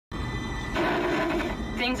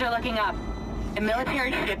Things are looking up. A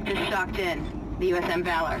military ship just docked in. The USM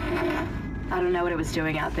Valor. I don't know what it was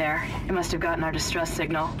doing out there. It must have gotten our distress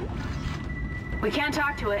signal. We can't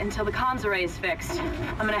talk to it until the comms array is fixed.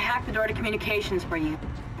 I'm gonna hack the door to communications for you.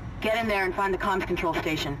 Get in there and find the comms control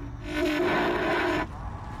station.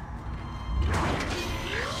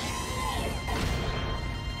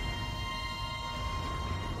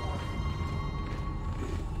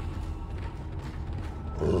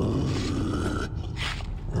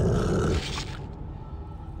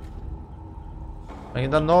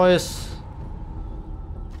 Making that noise.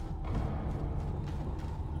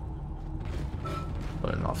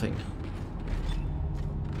 Well, nothing.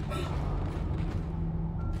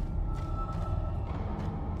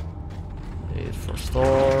 Wait for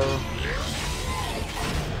store.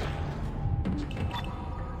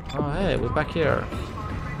 Oh hey, we're back here.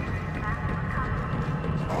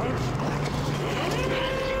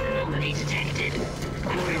 Anomaly detected.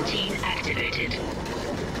 Quarantine activated.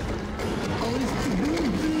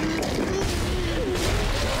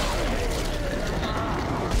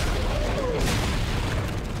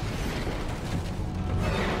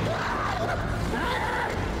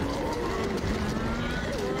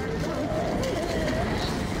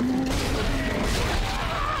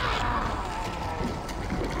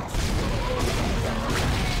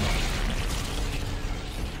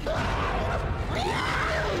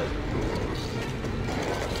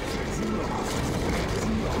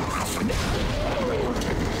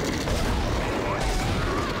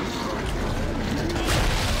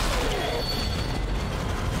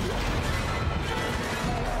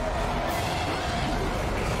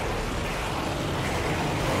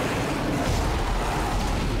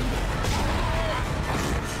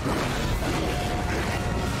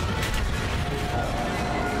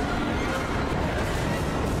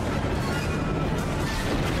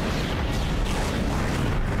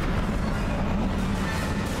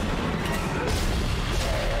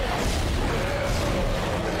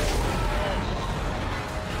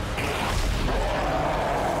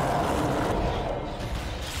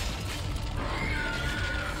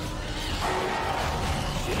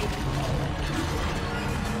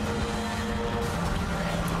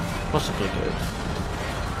 Possibly good.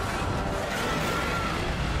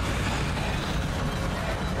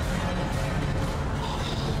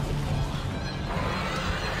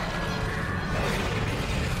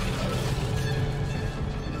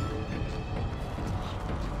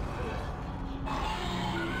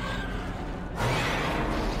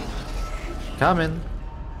 Coming.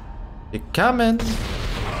 You're coming.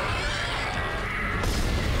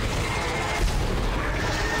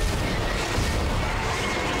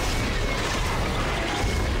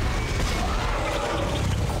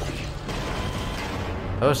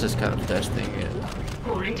 I was just kind of testing it,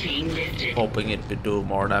 hoping it would do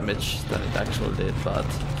more damage than it actually did, but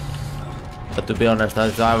to be honest,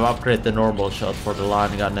 I've upgraded the normal shot for the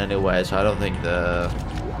line gun anyway, so I don't think the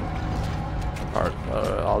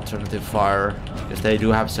alternative fire, because they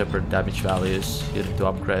do have separate damage values, you need to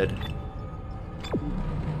upgrade.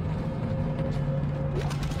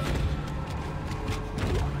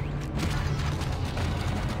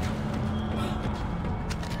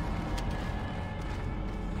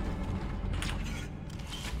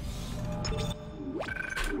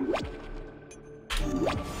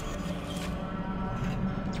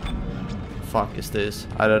 Fuck is this?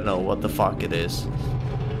 I don't know what the fuck it is.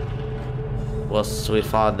 We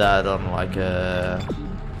found that on like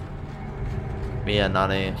me and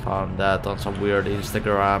Nani found that on some weird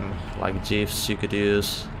Instagram like GIFs you could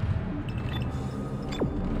use.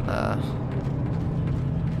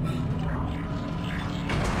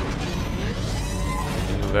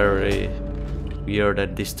 Very weird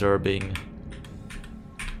and disturbing.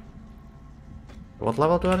 What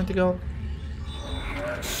level do I need to go?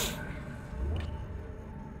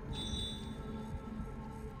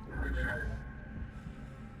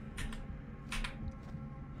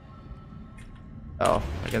 Oh,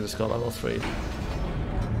 I can just go level 3.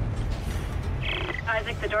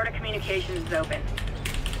 Isaac, the door to communications is open.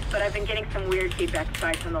 But I've been getting some weird feedback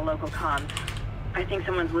spikes on the local comms. I think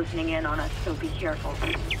someone's listening in on us, so be careful.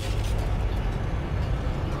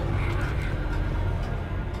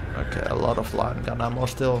 Okay, a lot of line gun ammo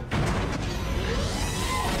still.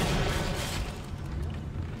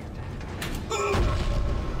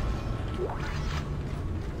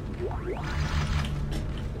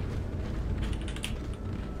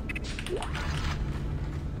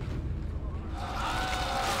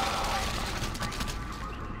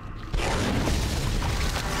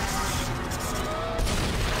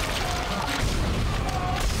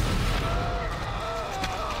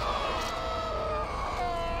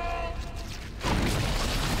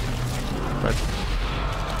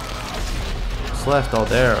 Where? It's left out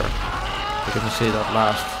there. You can see that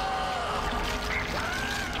last.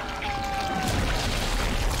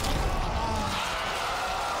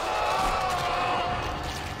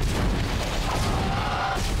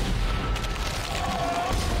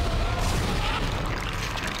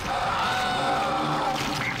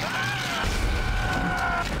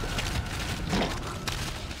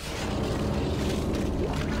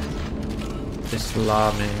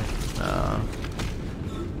 Islami.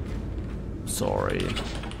 Sorry.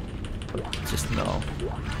 Just no.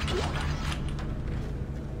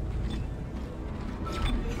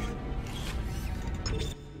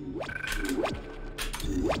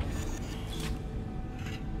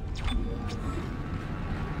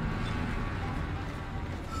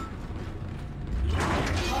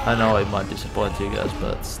 I know it might disappoint you guys,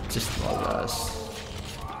 but it's just no, guys.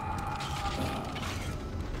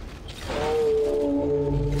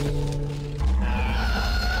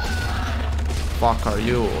 Fuck are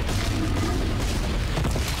you?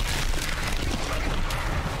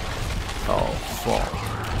 Oh fuck.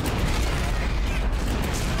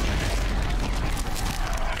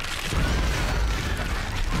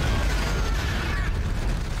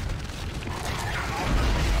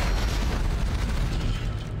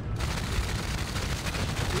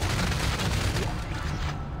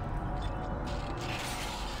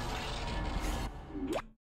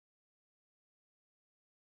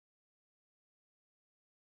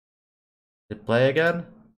 Play again?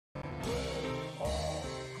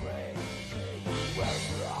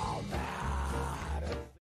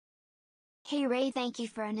 Hey Ray, thank you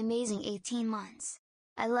for an amazing 18 months.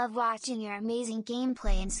 I love watching your amazing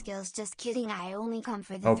gameplay and skills. Just kidding, I only come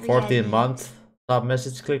for the 14 months. Top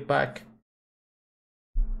message, click back.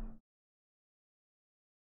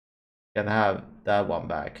 Can have that one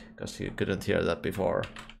back because you couldn't hear that before.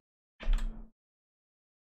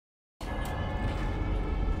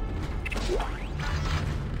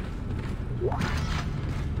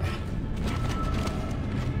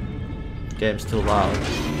 Game's too loud.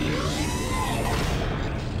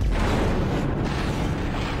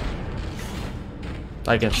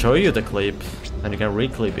 I can show you the clip and you can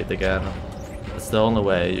re-clip it again. It's the only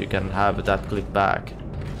way you can have that clip back.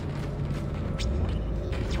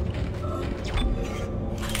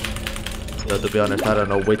 So to be honest, I don't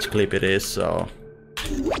know which clip it is, so I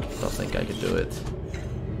don't think I can do it.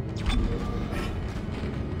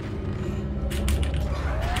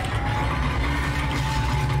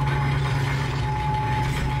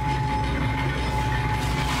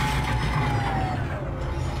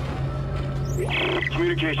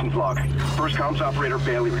 Communications log. First comms operator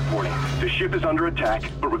Bailey reporting. The ship is under attack,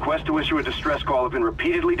 but requests to issue a distress call have been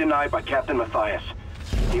repeatedly denied by Captain Matthias.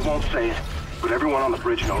 He won't say it, but everyone on the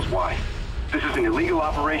bridge knows why. This is an illegal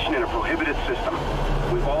operation in a prohibited system.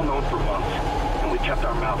 We've all known for months, and we kept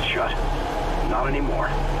our mouths shut. Not anymore.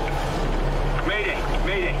 Mayday!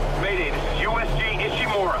 Mayday! Mayday! This is USG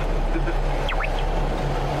Ishimura. This is...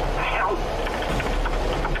 Hell!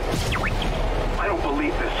 I don't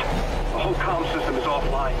believe this. The whole comm system is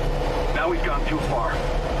offline. Now we've gone too far.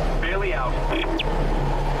 Bailey out.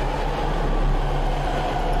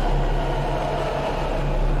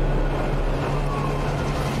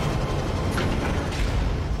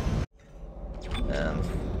 Man,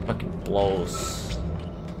 fucking blows.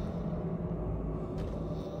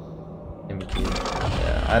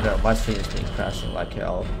 Yeah, I don't know, my stream has been crashing like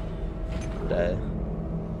hell today.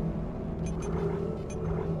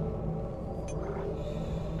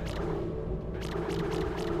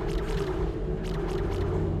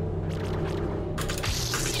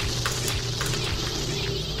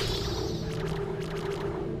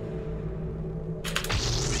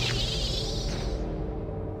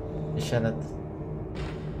 It.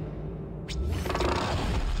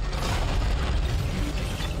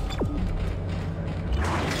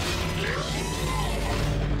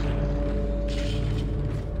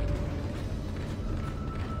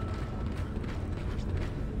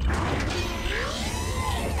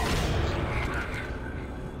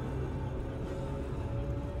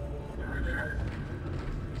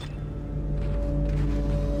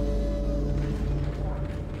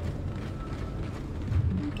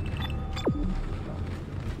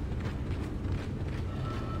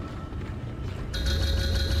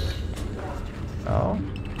 Oh,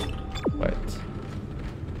 wait.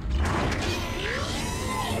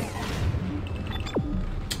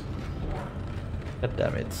 God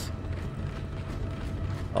damn it.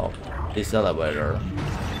 Oh, this elevator.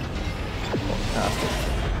 Fantastic.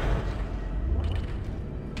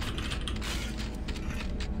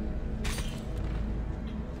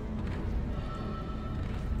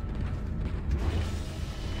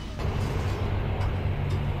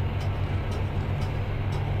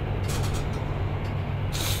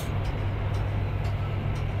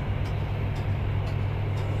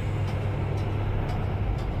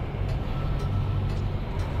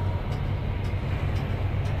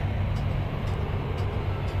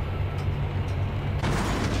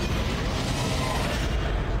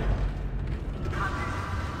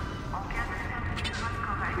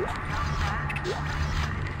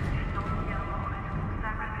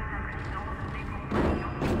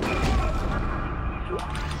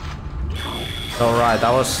 Alright,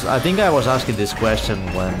 I think I was asking this question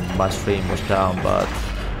when my stream was down, but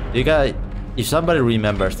you guys, if somebody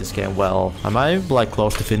remembers this game well, am I like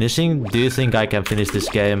close to finishing? Do you think I can finish this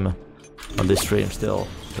game on this stream still?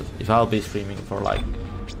 If I'll be streaming for like,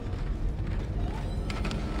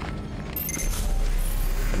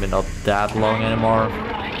 maybe not that long anymore.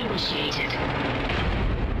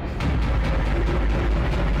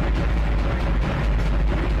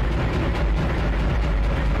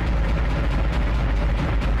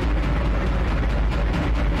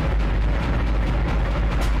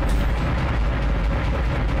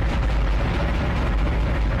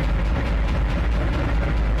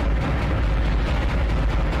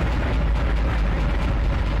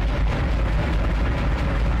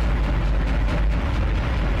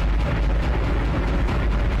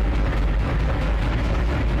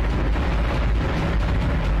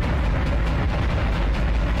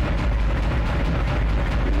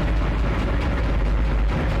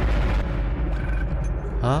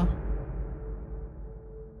 Huh?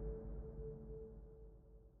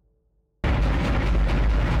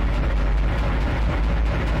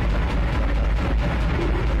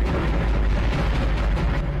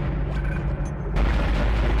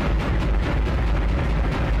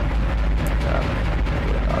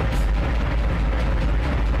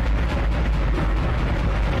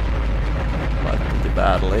 Like pretty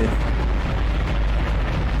badly.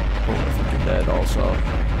 Probably fucking dead also.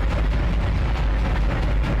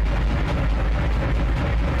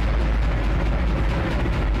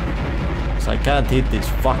 I can't hit this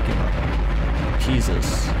fucking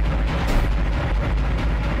Jesus.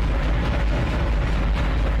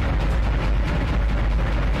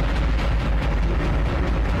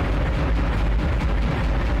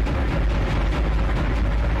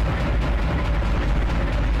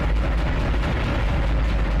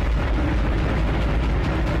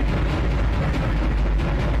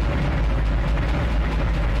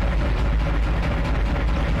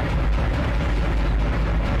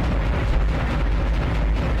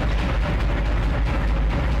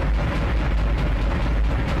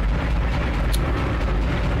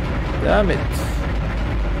 Damn it.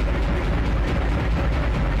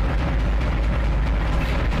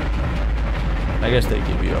 I guess they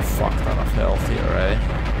give you a fuck ton of health here, eh?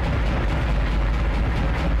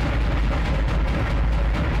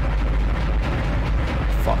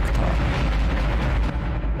 Fuck ton.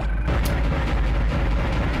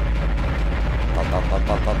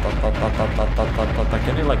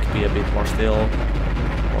 Can you like be a bit more still?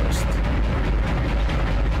 Moist.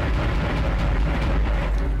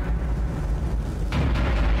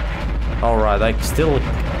 Alright, I still...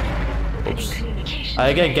 Oops. I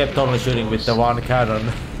again kept only shooting with the one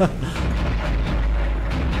cannon. Commander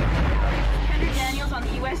Daniels on the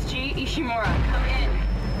USG Ishimura, come in.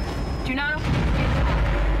 Do not...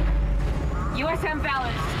 USM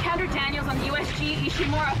Valor, Commander Daniels on the USG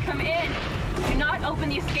Ishimura, come in. Do not open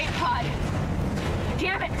the escape pod.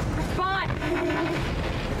 Damn it, respond!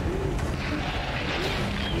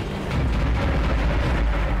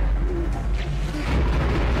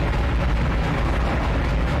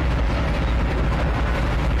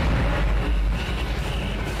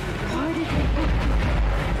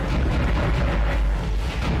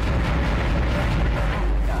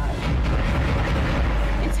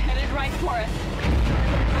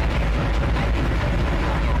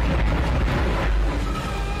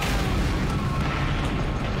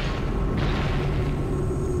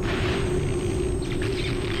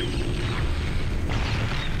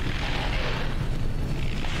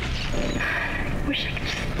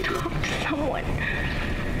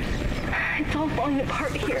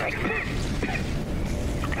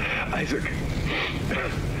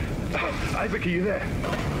 Isaac, are you there?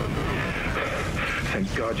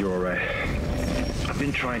 Thank God you're alright. I've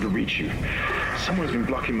been trying to reach you. Someone's been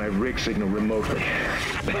blocking my rig signal remotely.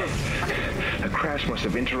 A crash must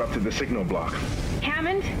have interrupted the signal block.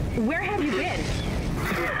 Hammond, where have you been?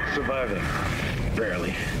 Surviving. Barely.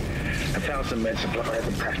 I found some med supplies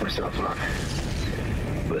and patched myself up.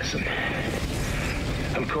 Listen.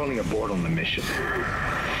 I'm calling aboard on the mission.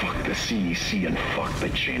 Fuck the CEC and fuck the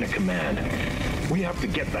chain of command. We have to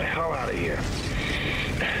get the hell out of here.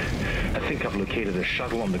 I think I've located a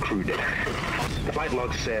shuttle on the crew deck. The flight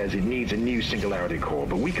log says it needs a new singularity core,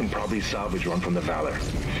 but we can probably salvage one from the Valor.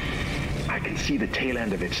 I can see the tail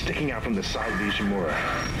end of it sticking out from the side of the Ishimura.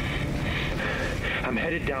 I'm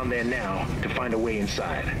headed down there now to find a way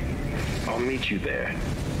inside. I'll meet you there.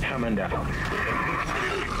 Hammond out.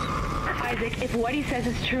 Isaac, Isaac, if what he says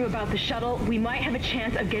is true about the shuttle, we might have a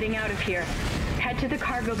chance of getting out of here. Head to the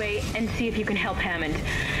cargo bay and see if you can help Hammond.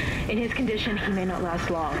 In his condition, he may not last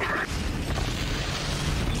long.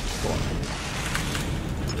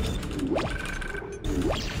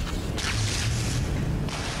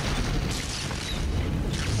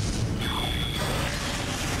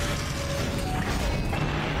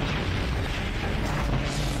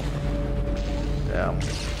 Yeah.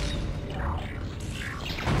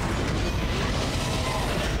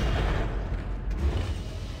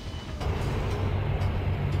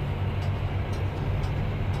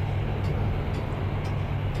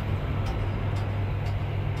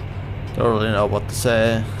 Don't really know what to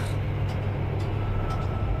say.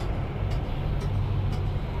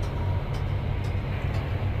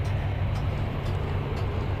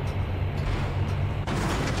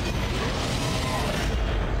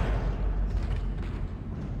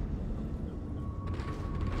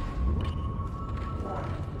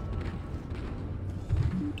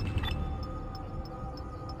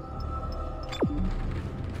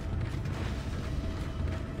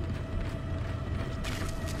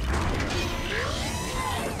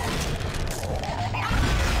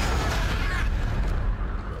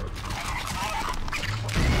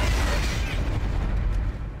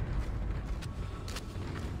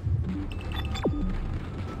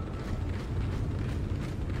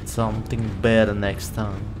 Something better next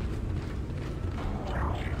time.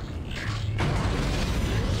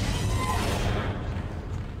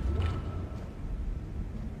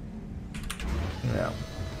 Yeah.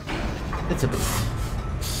 It's a bit.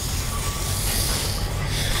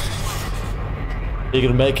 You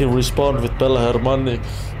can make him respond with Bella Hermanni.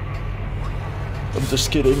 I'm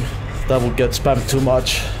just kidding. That would get spammed too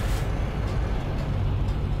much.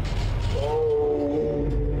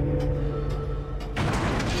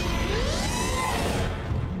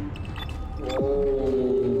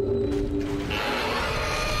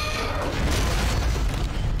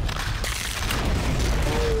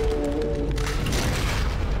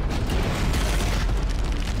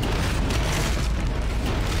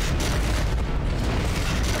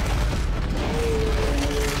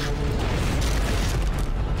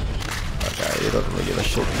 You don't really give a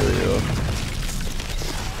shit, do you?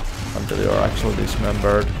 Until you're actually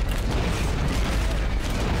dismembered.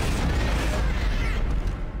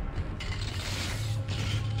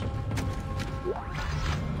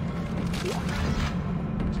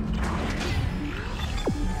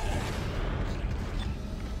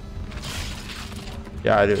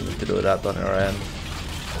 Yeah, I do need to do that on your end.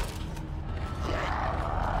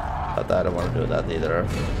 But I don't want to do that either.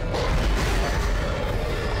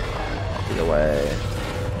 Either way.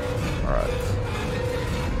 Alright.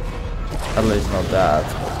 At least not that.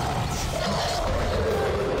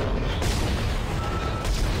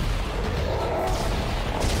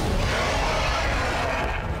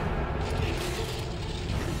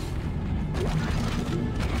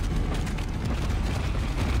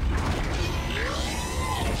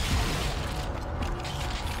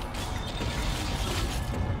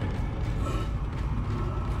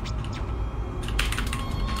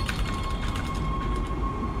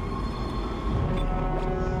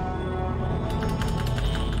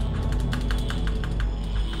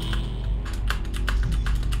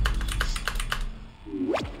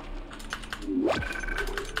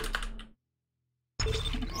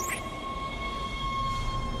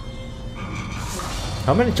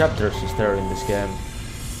 How many chapters is there in this game?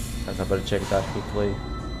 I better check that quickly.